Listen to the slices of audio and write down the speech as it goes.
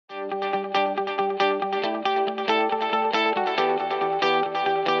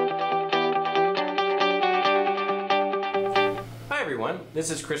everyone,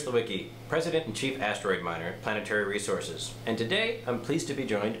 this is Chris Lewicki, President and Chief Asteroid Miner at Planetary Resources, and today I'm pleased to be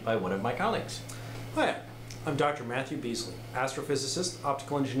joined by one of my colleagues. Hi, I'm Dr. Matthew Beasley, astrophysicist,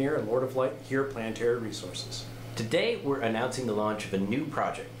 optical engineer, and Lord of Light here at Planetary Resources. Today we're announcing the launch of a new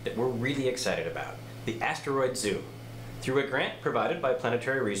project that we're really excited about, the Asteroid Zoo. Through a grant provided by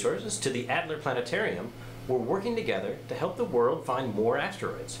Planetary Resources to the Adler Planetarium, we're working together to help the world find more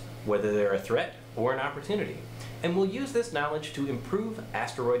asteroids, whether they're a threat or an opportunity. And we'll use this knowledge to improve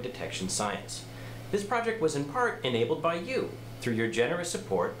asteroid detection science. This project was in part enabled by you through your generous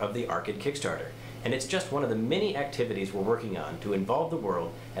support of the ARCID Kickstarter, and it's just one of the many activities we're working on to involve the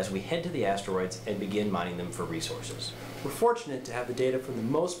world as we head to the asteroids and begin mining them for resources. We're fortunate to have the data from the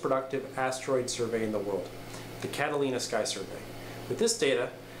most productive asteroid survey in the world, the Catalina Sky Survey. With this data,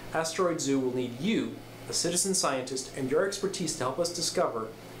 Asteroid Zoo will need you, a citizen scientist, and your expertise to help us discover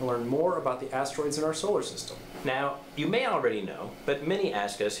and learn more about the asteroids in our solar system. Now, you may already know, but many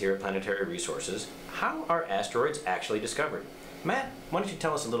ask us here at Planetary Resources, how are asteroids actually discovered? Matt, why don't you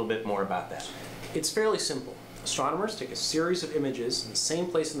tell us a little bit more about that? It's fairly simple. Astronomers take a series of images in the same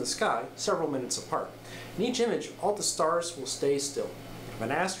place in the sky, several minutes apart. In each image, all the stars will stay still. If an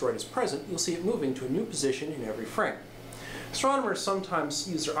asteroid is present, you'll see it moving to a new position in every frame. Astronomers sometimes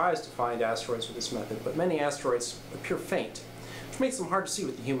use their eyes to find asteroids with this method, but many asteroids appear faint, which makes them hard to see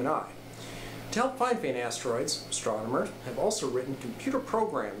with the human eye. To help find faint asteroids, astronomers have also written computer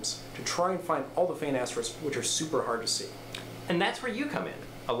programs to try and find all the faint asteroids which are super hard to see. And that's where you come in,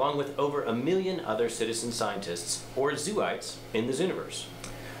 along with over 1 million other citizen scientists, or zooites, in the Zooniverse.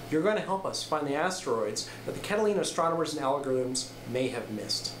 You're going to help us find the asteroids that the Catalina astronomers and algorithms may have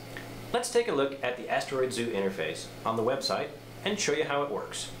missed. Let's take a look at the Asteroid Zoo interface on the website and show you how it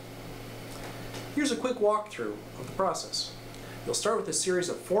works. Here's a quick walkthrough of the process. You'll start with a series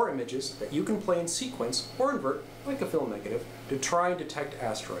of 4 images that you can play in sequence or invert, like a film negative, to try and detect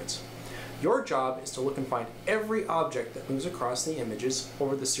asteroids. Your job is to look and find every object that moves across the images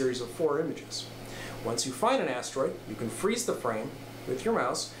over the series of 4 images. Once you find an asteroid, you can freeze the frame with your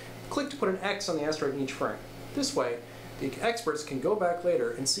mouse, click to put an X on the asteroid in each frame. This way, the experts can go back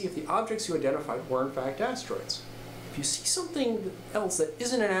later and see if the objects you identified were in fact asteroids. If you see something else that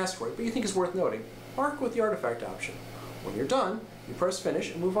isn't an asteroid but you think is worth noting, mark with the artifact option. When you're done, you press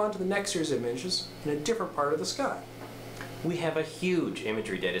finish and move on to the next series of images in a different part of the sky. We have a huge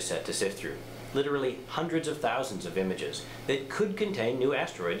imagery data set to sift through, literally hundreds of thousands of images that could contain new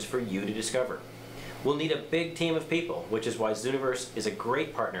asteroids for you to discover. We'll need a big team of people, which is why Zooniverse is a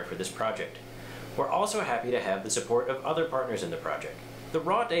great partner for this project. We're also happy to have the support of other partners in the project. The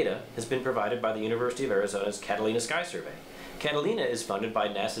raw data has been provided by the University of Arizona's Catalina Sky Survey. Catalina is funded by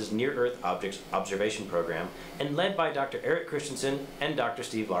NASA's Near-Earth Objects Observation Program and led by Dr. Eric Christensen and Dr.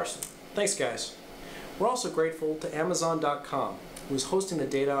 Steve Larson. Thanks, guys. We're also grateful to Amazon.com, who is hosting the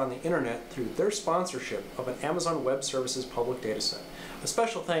data on the internet through their sponsorship of an Amazon Web Services public dataset. A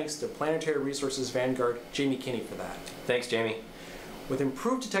special thanks to Planetary Resources Vanguard, Jamie Kinney, for that. Thanks, Jamie. With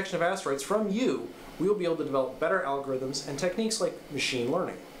improved detection of asteroids from you, we will be able to develop better algorithms and techniques like machine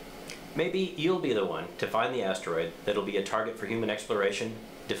learning. Maybe you'll be the one to find the asteroid that'll be a target for human exploration,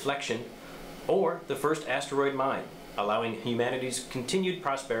 deflection, or the first asteroid mine, allowing humanity's continued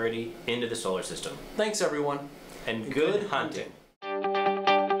prosperity into the solar system. Thanks, everyone. And good hunting.